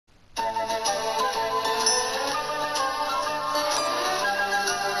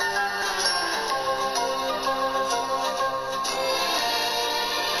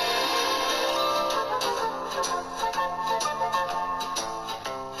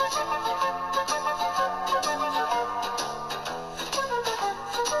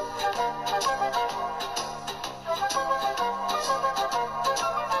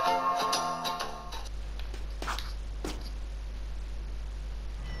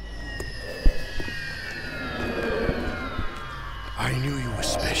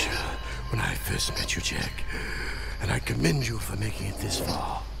was special when I first met you, Jack. And I commend you for making it this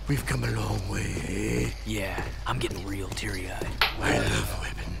far. We've come a long way, eh? Yeah, I'm getting real teary-eyed. I love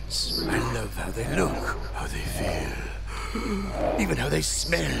weapons. I love how they look, how they feel, even how they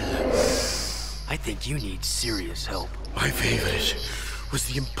smell. I think you need serious help. My favorite was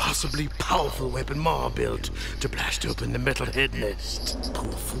the impossibly powerful weapon Ma built to blast open the metalhead nest.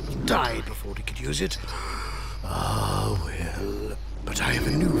 Poor fool died before he could use it. Ah, well. But I have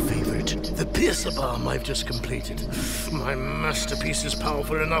a new favorite, the piercer bomb I've just completed. My masterpiece is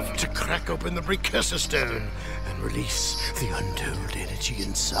powerful enough to crack open the precursor stone and release the untold energy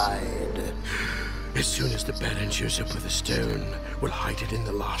inside. As soon as the Baron shows up with a stone, we'll hide it in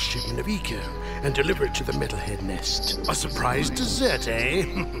the last shipment of eco and deliver it to the metalhead nest. A surprise dessert, eh?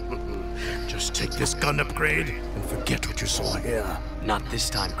 Just take this gun upgrade and forget what you saw here. Not this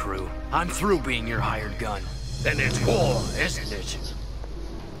time, Krew. I'm through being your hired gun. Then it's war, isn't it?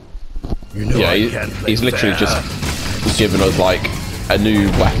 You know Yeah, he's literally just given us like a new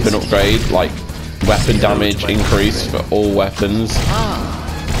weapon upgrade, like weapon damage increase for all weapons.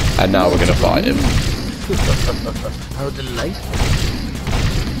 And now we're gonna fight him. How delightful.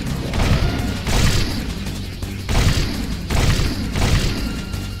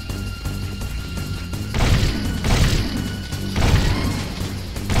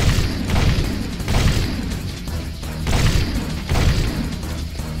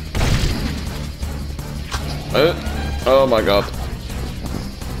 Oh my god.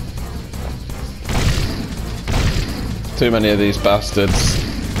 Too many of these bastards.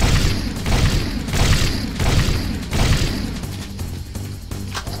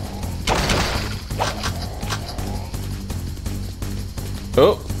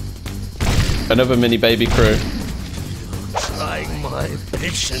 Oh, another mini baby Krew. Trying my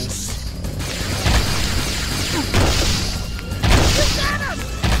patience.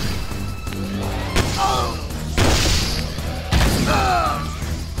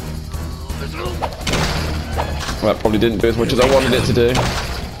 That probably didn't do as much as I wanted it to do.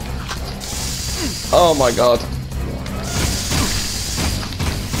 Oh my god.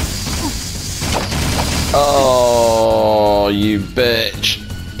 Oh, you bitch.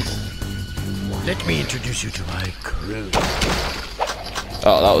 Let me introduce you to my crew.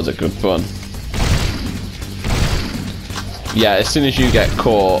 Oh, that was a good one. Yeah, as soon as you get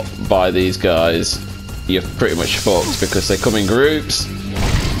caught by these guys, you're pretty much fucked because they come in groups.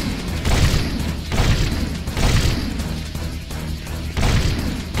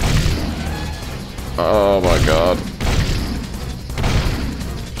 Oh my god.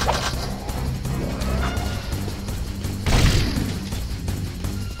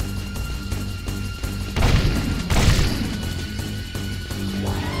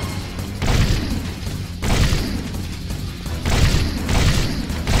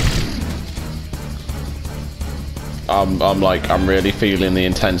 I'm really feeling the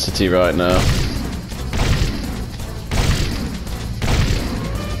intensity right now.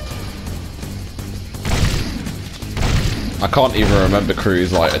 I can't even remember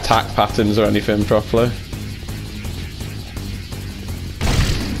Krew's like attack patterns or anything properly.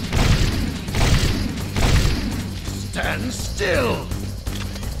 Stand still.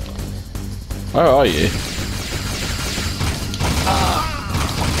 Where are you?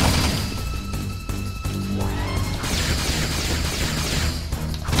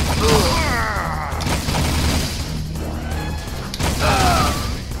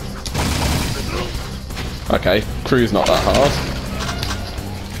 Okay, Krew's not that hard.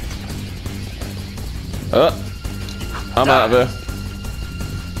 I'm out of here.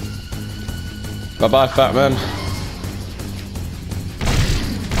 Bye bye, fat man.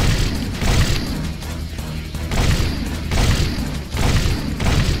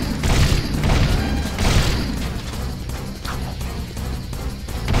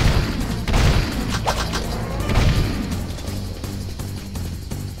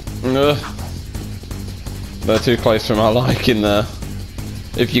 They're too close for my liking there.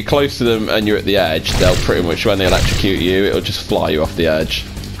 If you're close to them and you're at the edge, they'll pretty much, when they electrocute you, it'll just fly you off the edge.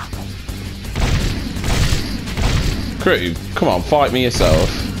 Krew, come on, fight me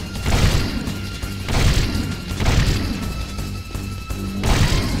yourself.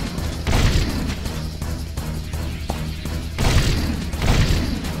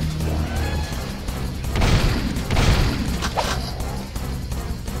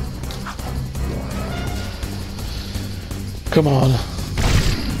 Come on.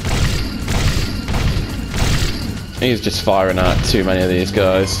 He's just firing out too many of these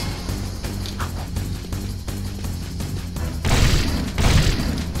guys.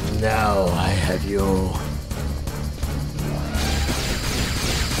 Now I have you.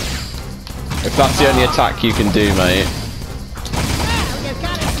 If that's the only attack you can do, mate.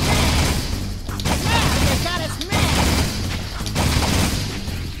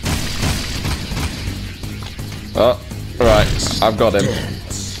 Oh, right, I've got him.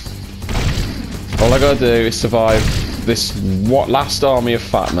 All I gotta do is survive this last army of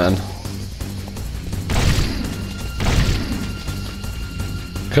fat men.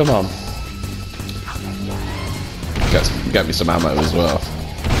 Come on. Get me some ammo as well.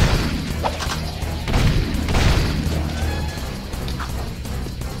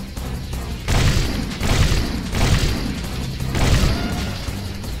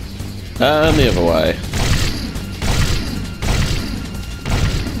 And the other way.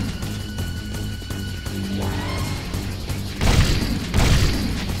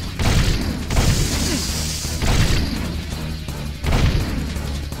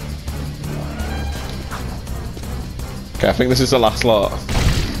 Okay, I think this is the last lot.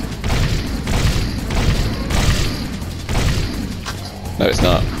 No, it's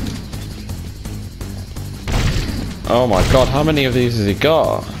not. Oh my god, how many of these has he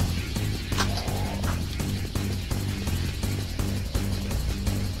got?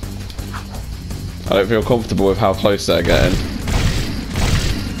 I don't feel comfortable with how close they're getting.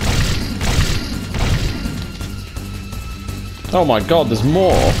 Oh my god, there's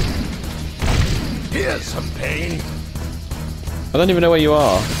more! Here's some pain. I don't even know where you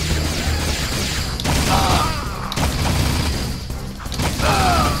are.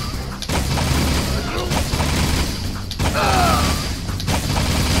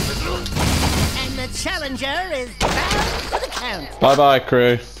 And the challenger is bound for the count. Bye bye,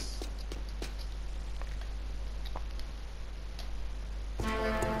 Krew.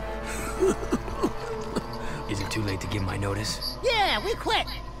 Is it too late to give my notice? Yeah, we quit.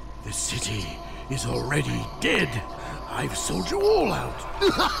 The city is already dead. I've sold you all out.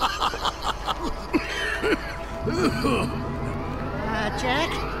 Jack,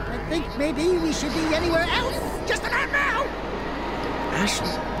 I think maybe we should be anywhere else just about now. Ashley.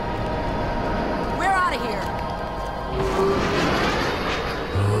 We're out of here.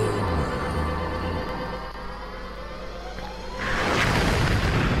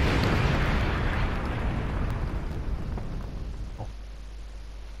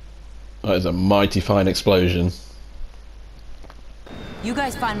 That is a mighty fine explosion. You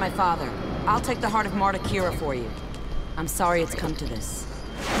guys find my father. I'll take the heart of Marta Kira for you. I'm sorry it's come to this.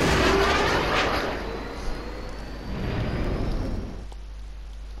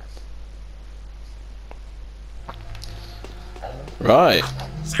 Right,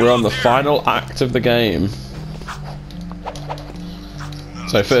 we're on the final act of the game.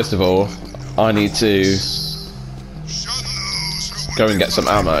 So first of all, I need to go and get some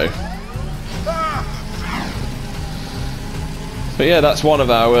ammo. But yeah, that's one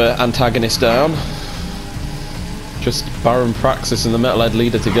of our antagonists down. Just Baron Praxis and the Metalhead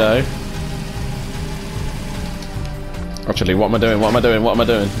leader to go. Actually, what am I doing? What am I doing? What am I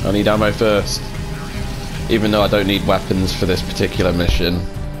doing? I need ammo first. Even though I don't need weapons for this particular mission.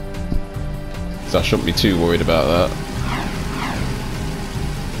 So I shouldn't be too worried about that.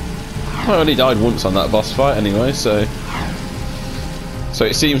 I only died once on that boss fight anyway, so... So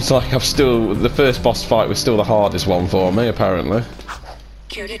it seems like I've still... The first boss fight was still the hardest one for me, apparently.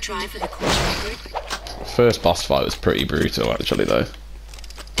 Care to try for the court record? First boss fight was pretty brutal, actually, though.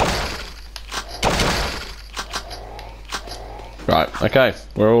 Right, okay.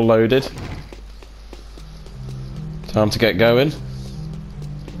 We're all loaded. Time to get going.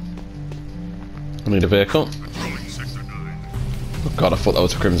 I need a vehicle. Oh god, I thought that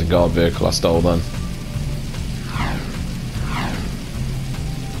was a Crimson Guard vehicle I stole then.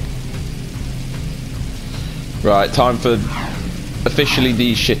 Right, time for officially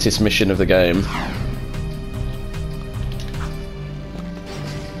the shittest mission of the game.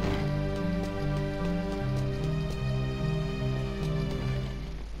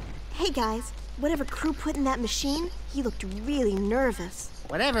 Hey guys, whatever Krew put in that machine, he looked really nervous.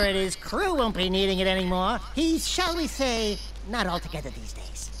 Whatever it is, Krew won't be needing it anymore. He's, shall we say, not altogether these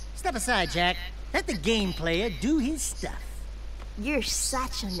days. Step aside, Jack. Let the game player do his stuff. You're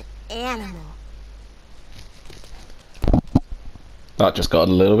such an animal. That just got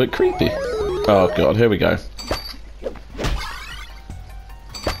a little bit creepy. Oh god, here we go.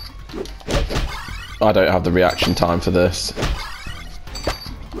 I don't have the reaction time for this.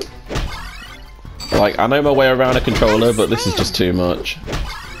 Like, I know my way around a controller, but this is just too much.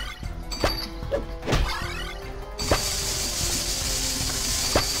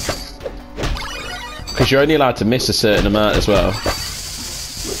 Because you're only allowed to miss a certain amount as well.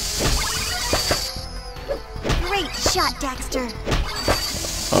 Great shot, Dexter.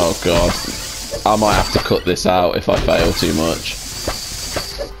 Oh god. I might have to cut this out if I fail too much.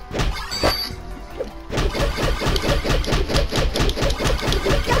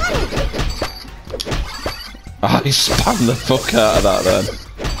 I spammed the fuck out of that then.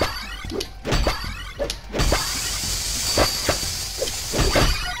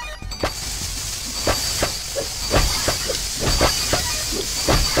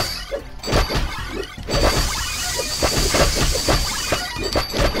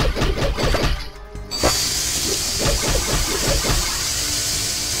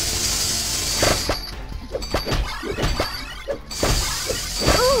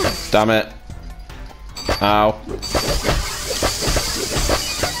 Damn it. Ow.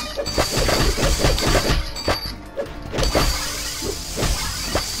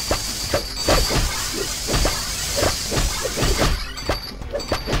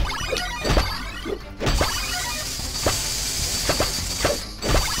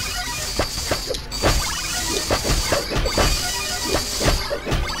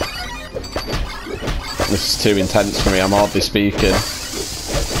 This is too intense for me, I'm hardly speaking.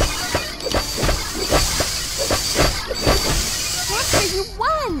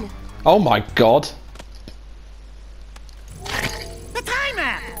 Oh my god. The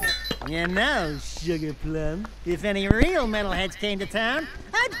timer! You know, Sugar Plum, if any real metalheads came to town,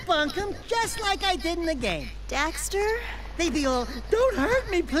 I'd bunk them just like I did in the game. Daxter? They'd be all, don't hurt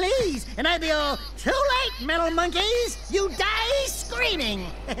me, please! And I'd be all, too late, metal monkeys! You die screaming!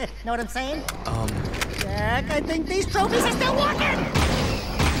 Know what I'm saying? Jack, I think these trophies are still working!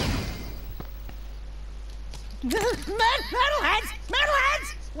 Metalheads!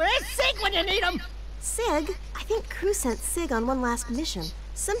 Metalheads! Where's Sig when you need him? Sig? I think Krew sent Sig on one last mission.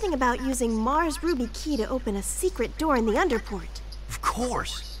 Something about using Mars Ruby key to open a secret door in the underport. Of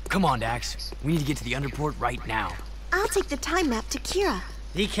course. Come on, Dax. We need to get to the underport right now. I'll take the time map to Kira.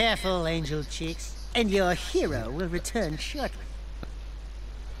 Be careful, Angel Cheeks, and your hero will return shortly.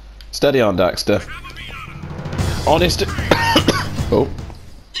 Steady on, Daxter. Honest. Oh.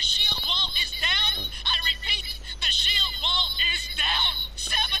 The shield wall is down. I repeat, the shield wall is down.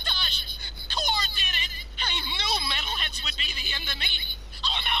 Sabotage. Core did it. I knew metalheads would be the enemy.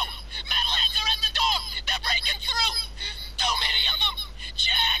 Oh no! Metalheads are at the door. They're breaking through. Too many of them.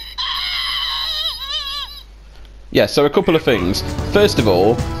 Jack. Yeah, so a couple of things. First of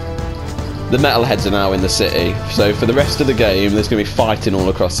all, the metalheads are now in the city, so for the rest of the game there's going to be fighting all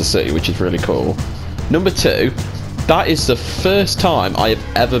across the city, which is really cool. Number two, that is the first time I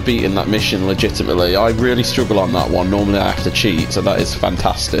have ever beaten that mission legitimately. I really struggle on that one. Normally I have to cheat, so that is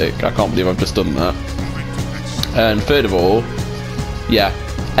fantastic. I can't believe I've just done that. And third of all, yeah,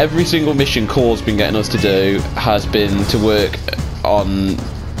 every single mission Core's been getting us to do has been to work on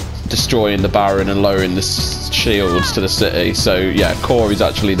destroying the Baron and lowering the shields to the city. So yeah, Core is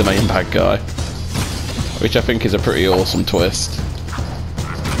actually the main bad guy, which I think is a pretty awesome twist.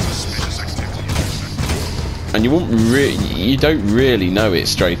 And you don't really know it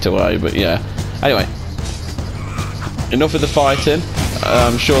straight away, but yeah. Anyway, enough of the fighting.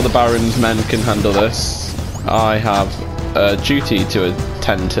 I'm sure the Baron's men can handle this. I have a duty to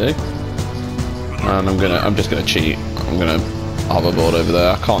attend to, and I'm just gonna cheat. I'm gonna hoverboard over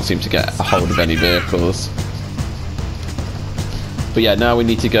there. I can't seem to get a hold of any vehicles. But yeah, now we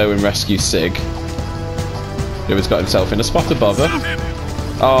need to go and rescue Sig, who has got himself in a spot of bother.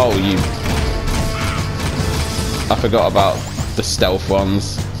 Oh, you... I forgot about the stealth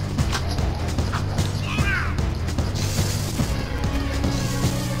ones.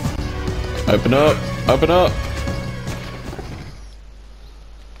 Open up! Open up!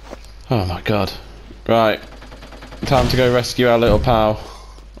 Oh my god. Right. Time to go rescue our little pal.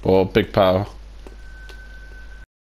 Or big pal.